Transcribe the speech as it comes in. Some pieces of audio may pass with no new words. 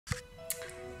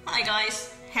Hi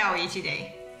guys, how are you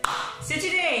today? So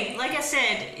today, like I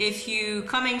said, if you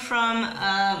coming from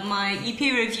my EP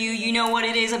review, you know what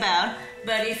it is about,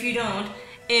 but if you don't,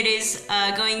 it is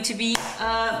going to be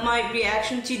my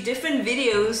reaction to different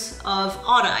videos of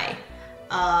Odd Eye.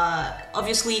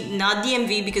 Obviously not the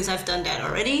MV because I've done that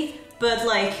already, but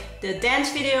like the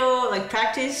dance video, like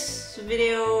practice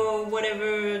video,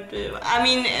 whatever, I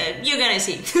mean, you're gonna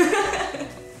see.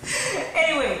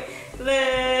 Anyway,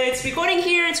 it's recording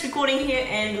here,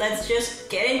 and let's just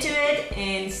get into it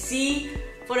and see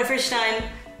for the first time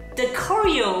the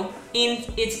choreo in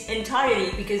its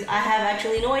entirety, because I have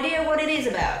actually no idea what it is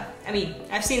about. I mean,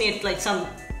 I've seen it, like some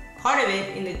part of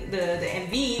it in the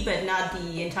MV, but not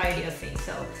the entirety of things.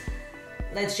 So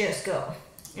let's just go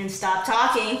and stop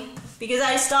talking, because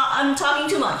I'm talking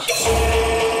too much.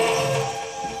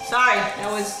 Sorry, that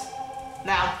was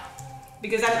loud,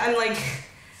 because I'm like,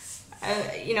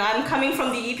 you know, I'm coming from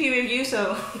the EP review,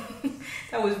 so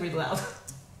that was really loud.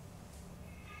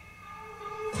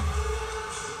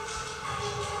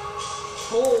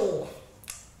 Oh,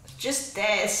 just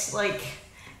this, like,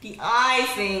 the eye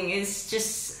thing is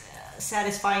just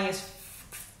satisfying as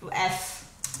F.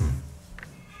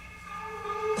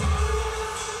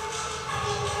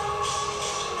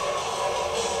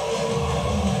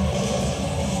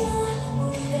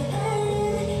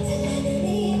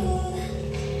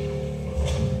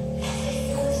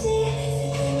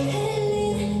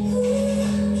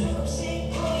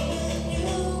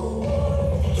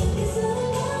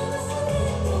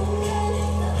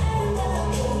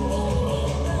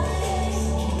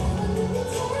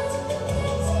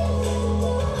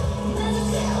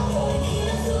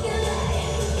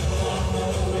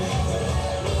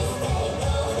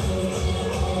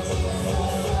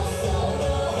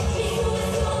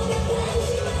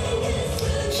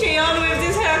 With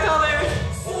this hair color.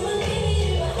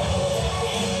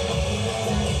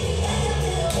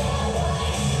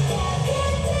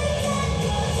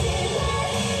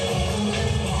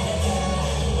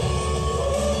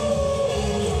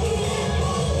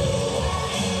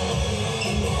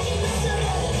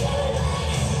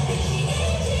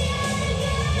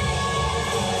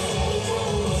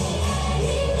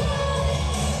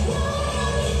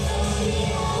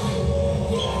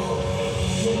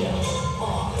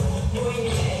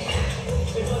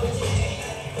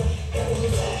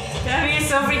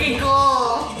 So freaking cool.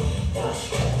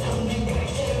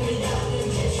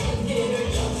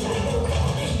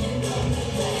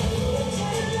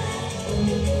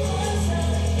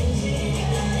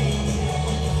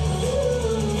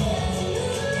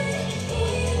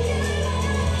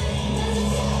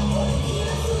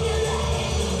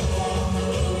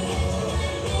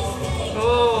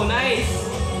 Oh, nice.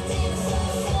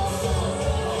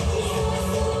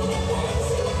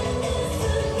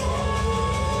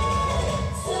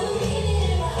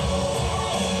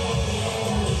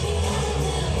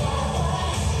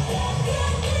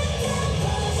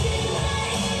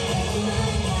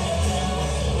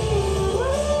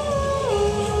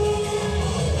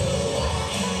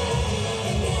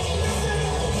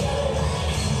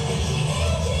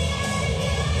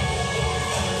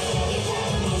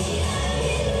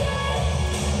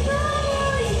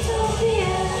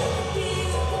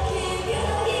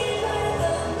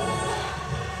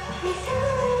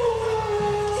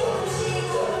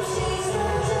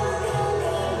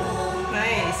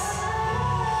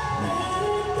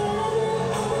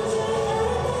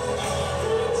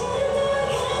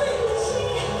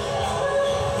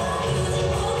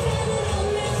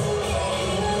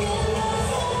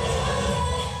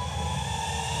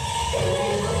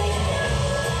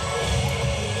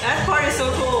 That part is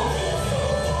so cool.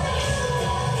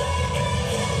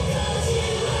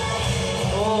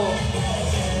 Oh.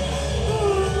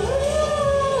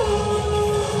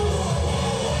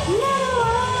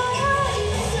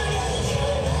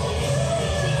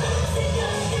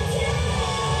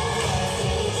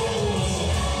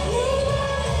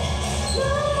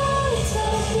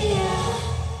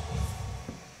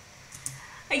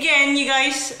 Again, you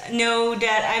guys know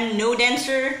that I'm no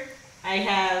dancer. I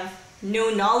have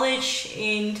no knowledge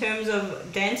in terms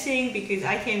of dancing, because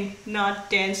I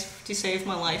cannot dance to save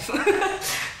my life.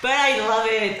 But I love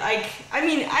it. I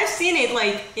mean, I've seen it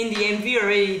like in the MV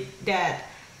already, that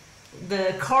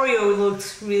the choreo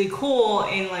looks really cool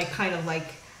and like kind of like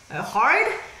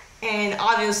hard, and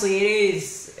obviously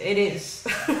it is.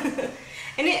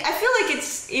 And I feel like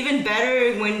it's even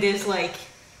better when there's like,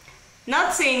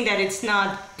 not saying that it's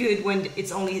not good when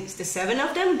it's only the 7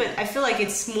 of them, but I feel like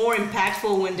it's more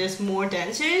impactful when there's more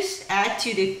dancers add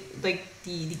to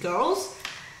the girls.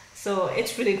 So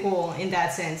it's really cool in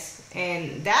that sense.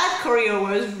 And that choreo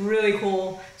was really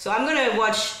cool. So I'm gonna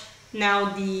watch now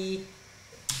the,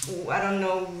 I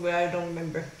don't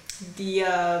remember.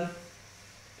 The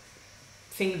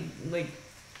thing, like,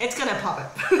 it's gonna pop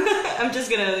up. I'm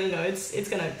just gonna, you know, it's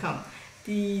gonna come.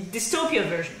 The dystopia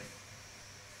version.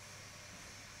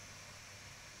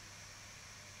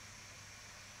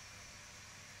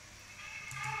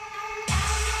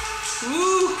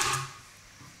 Ooh!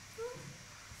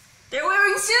 They're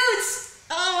wearing suits!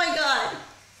 Oh my god!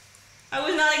 I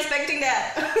was not expecting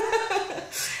that.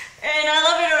 And I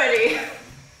love it already.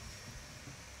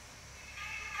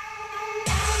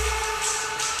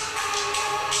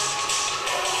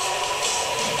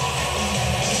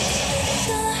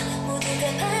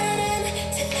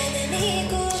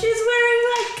 She's wearing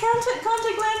like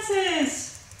contact lenses.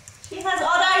 She has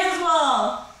odd eyes as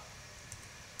well.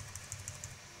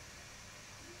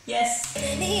 Yes.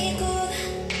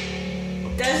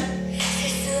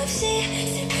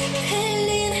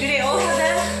 Do they all have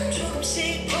that?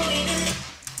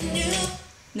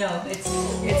 No, it's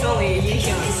only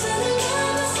Yihyun.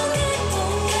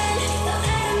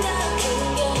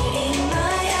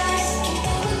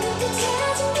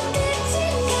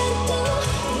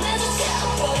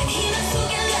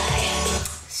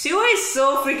 Suha is so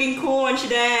freaking cool when she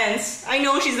dances. I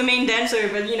know she's the main dancer,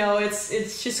 but you know, it's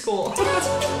just cool.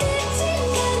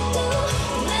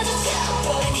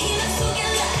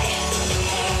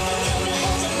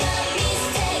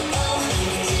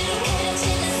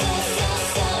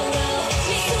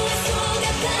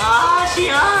 Ah,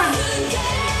 Xian!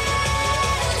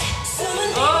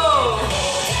 Oh!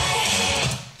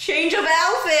 Change of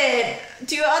outfit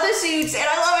to other suits, and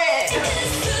I love it!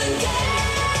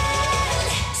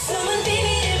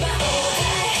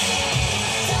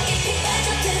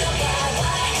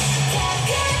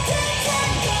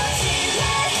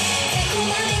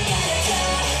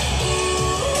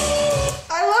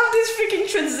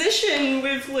 Transition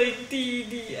with like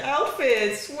the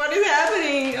outfits. What is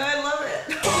happening? I love it.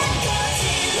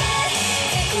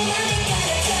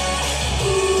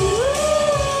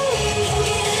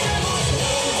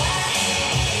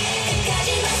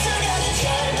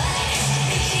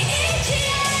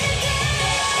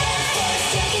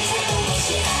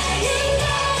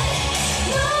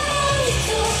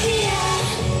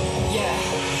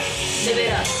 Live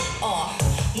it up.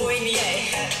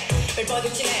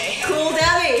 Cool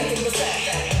Daddy!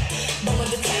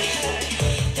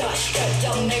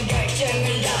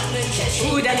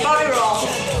 Ooh, that body roll!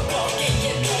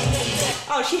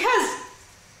 Oh, she has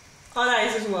odd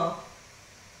eyes as well.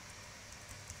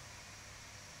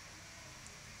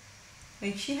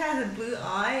 Like, she has a blue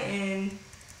eye, and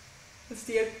what's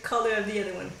the color of the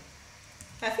other one?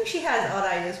 I think she has odd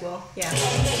eyes as well, yeah.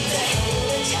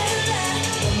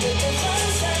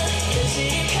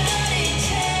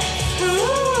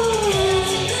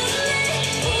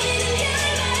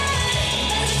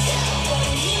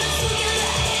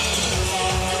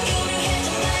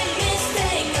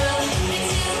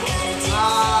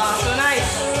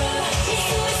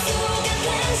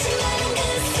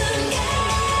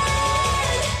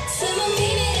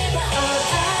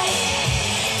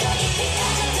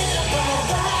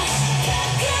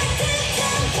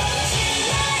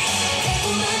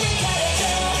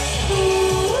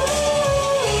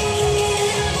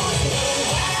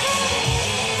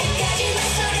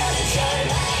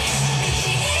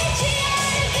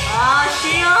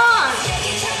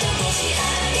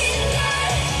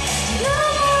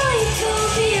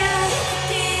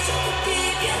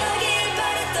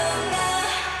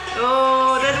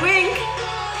 Oh, that wink!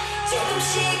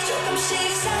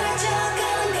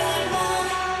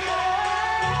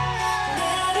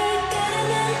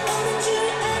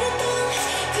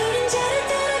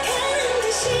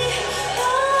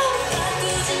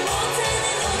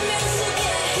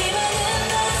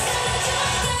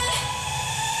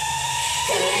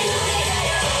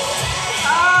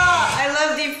 Ah, I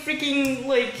love the freaking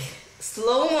like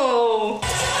slow-mo.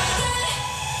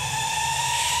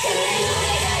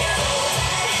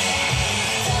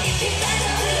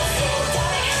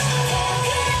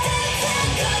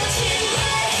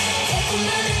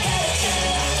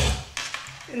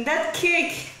 And that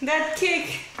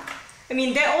kick, I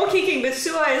mean, they're all kicking, but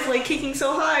Suha is like kicking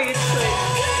so high, it's like...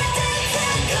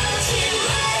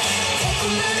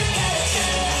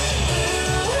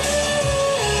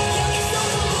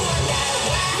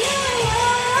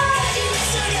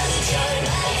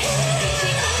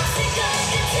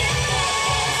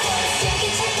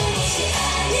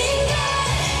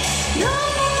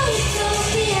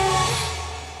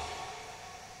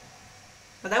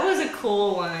 Well, that was a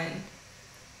cool one.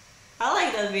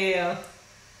 that video.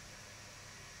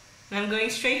 And I'm going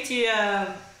straight to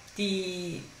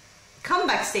the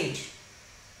comeback stage.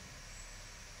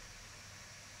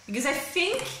 Because I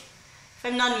think, if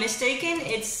I'm not mistaken,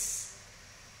 it's...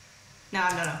 No.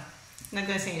 I'm not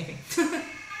gonna say anything.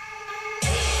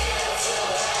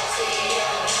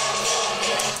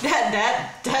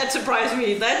 That surprised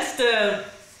me. That's the,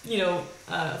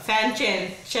 fan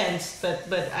chants,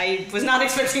 but I was not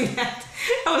expecting that.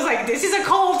 I was like, this is a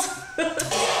cult.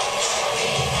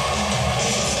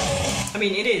 I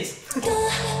mean, it is.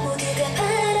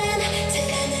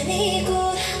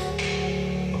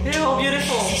 They're all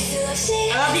beautiful.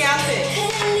 I love the outfit.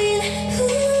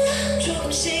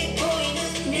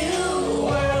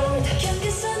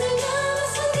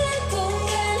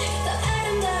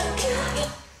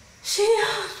 Xion!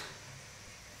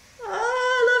 Oh, I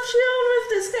love Xion with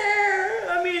this hair.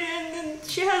 I mean, and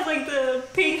she has like the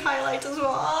pink highlights as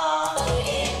well. Oh.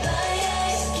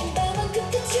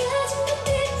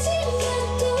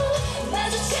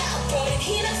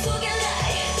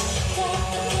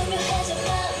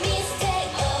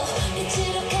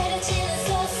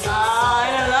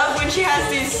 And I love when she has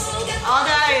this odd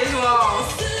eye as well.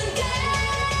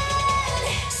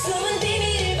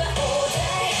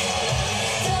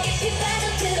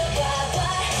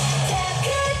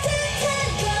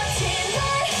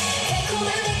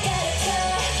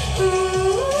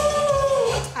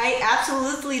 I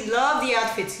absolutely love the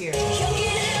outfits here.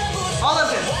 All of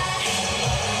them.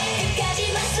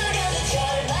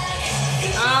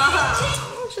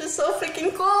 She's so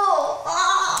freaking cool.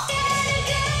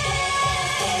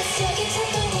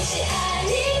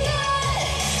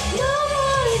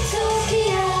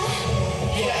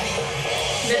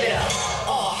 Live it up.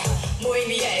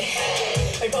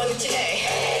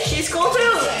 She's cool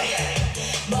too.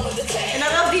 And I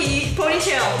love the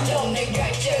ponytail.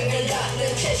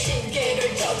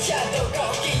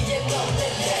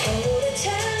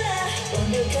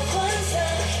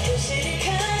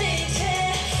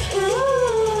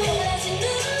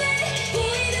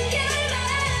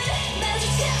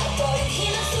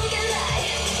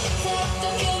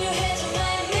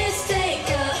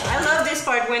 I love this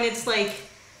part when it's like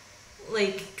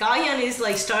Gayan is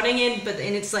like starting it, but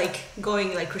then it's like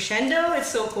going like crescendo. It's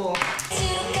so cool.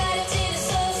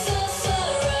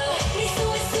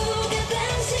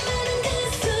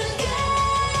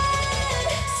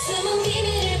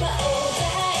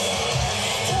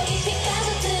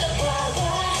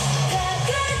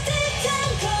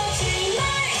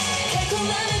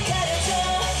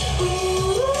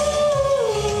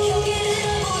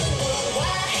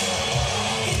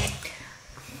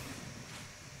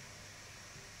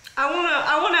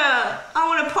 I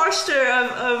want a poster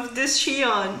of this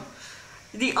Xion.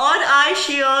 The odd eye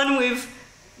Xion with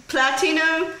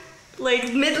platinum,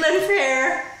 like mid-length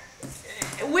hair.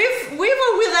 With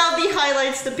or without the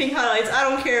highlights, the pink highlights, I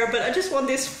don't care, but I just want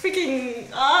this freaking,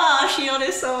 Xion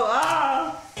is so,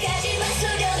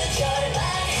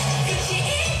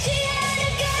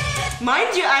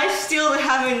 Mind you, I still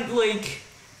haven't like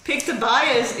picked a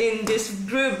bias in this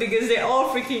group because they're all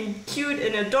freaking cute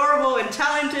and adorable and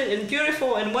talented and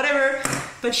beautiful and whatever.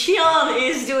 But Xion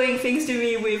is doing things to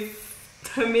me with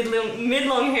her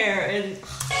mid-long hair and...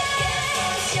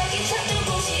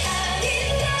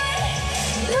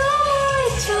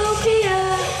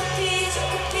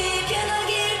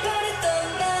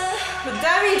 But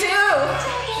Dami too!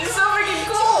 She's so freaking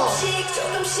cool!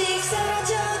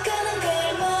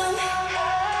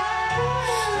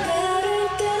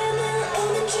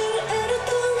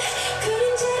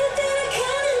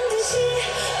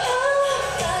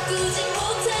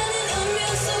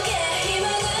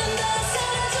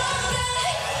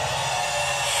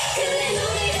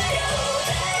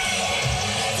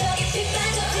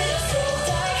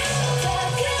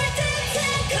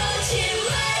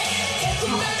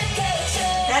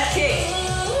 That kick!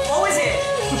 What was it?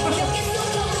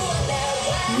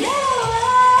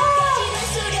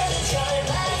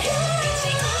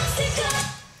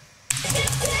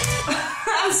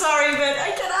 I'm sorry, but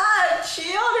I cannot!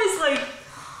 Xion is like...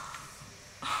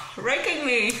 wrecking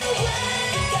me.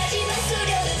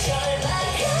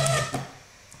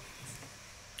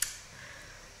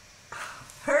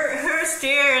 Her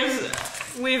stairs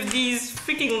with these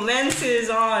freaking lenses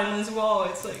on as well.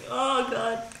 It's like, oh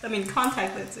god. I mean,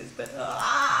 contact lenses, but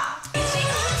I'm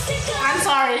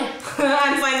sorry.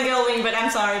 I'm fangirling, but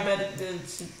I'm sorry, but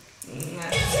it's...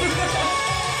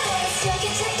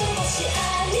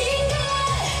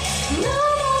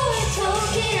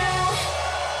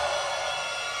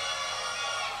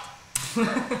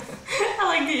 I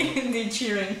like the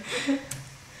cheering.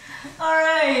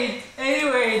 Alright,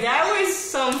 anyway, that was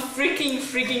some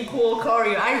freaking cool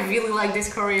choreo. I really like this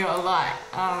choreo a lot.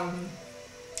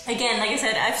 Again, like I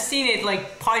said, I've seen it,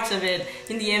 like parts of it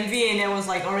in the MV, and it was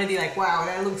like already like, wow,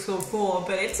 that looks so cool.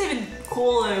 But it's even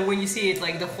cooler when you see it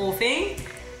like the whole thing.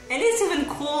 And it's even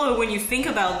cooler when you think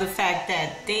about the fact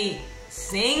that they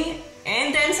sing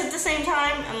and dance at the same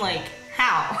time. I'm like,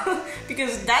 how?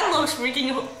 Because that looks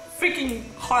freaking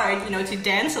hard, you know, to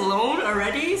dance alone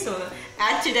already. So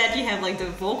add to that you have like the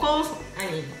vocals. I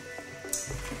mean,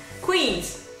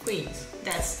 queens.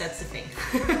 That's the thing.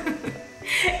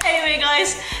 Anyway,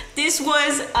 guys, this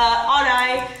was Odd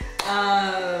Eye,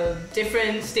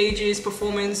 different stages,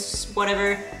 performance,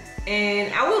 whatever.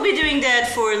 And I will be doing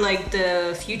that for like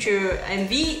the future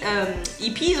MV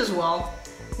EPs as well,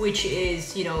 which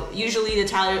is, you know, usually the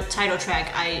title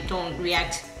track. I don't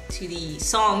react to the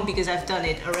song because I've done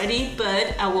it already,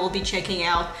 but I will be checking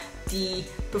out the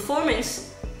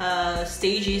performance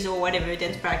stages or whatever,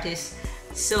 dance practice.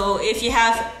 So if you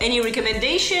have any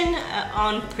recommendation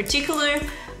on particular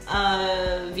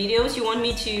videos you want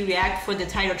me to react for the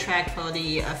title track for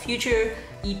the future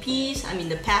EPs, I mean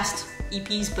the past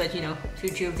EPs, but you know,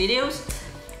 future videos,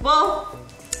 well,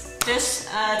 just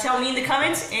tell me in the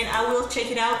comments and I will check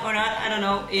it out or not. I don't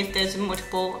know if there's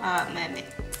multiple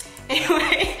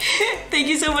Anyway, thank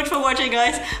you so much for watching,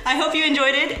 guys. I hope you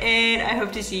enjoyed it and I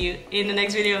hope to see you in the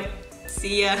next video.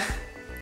 See ya.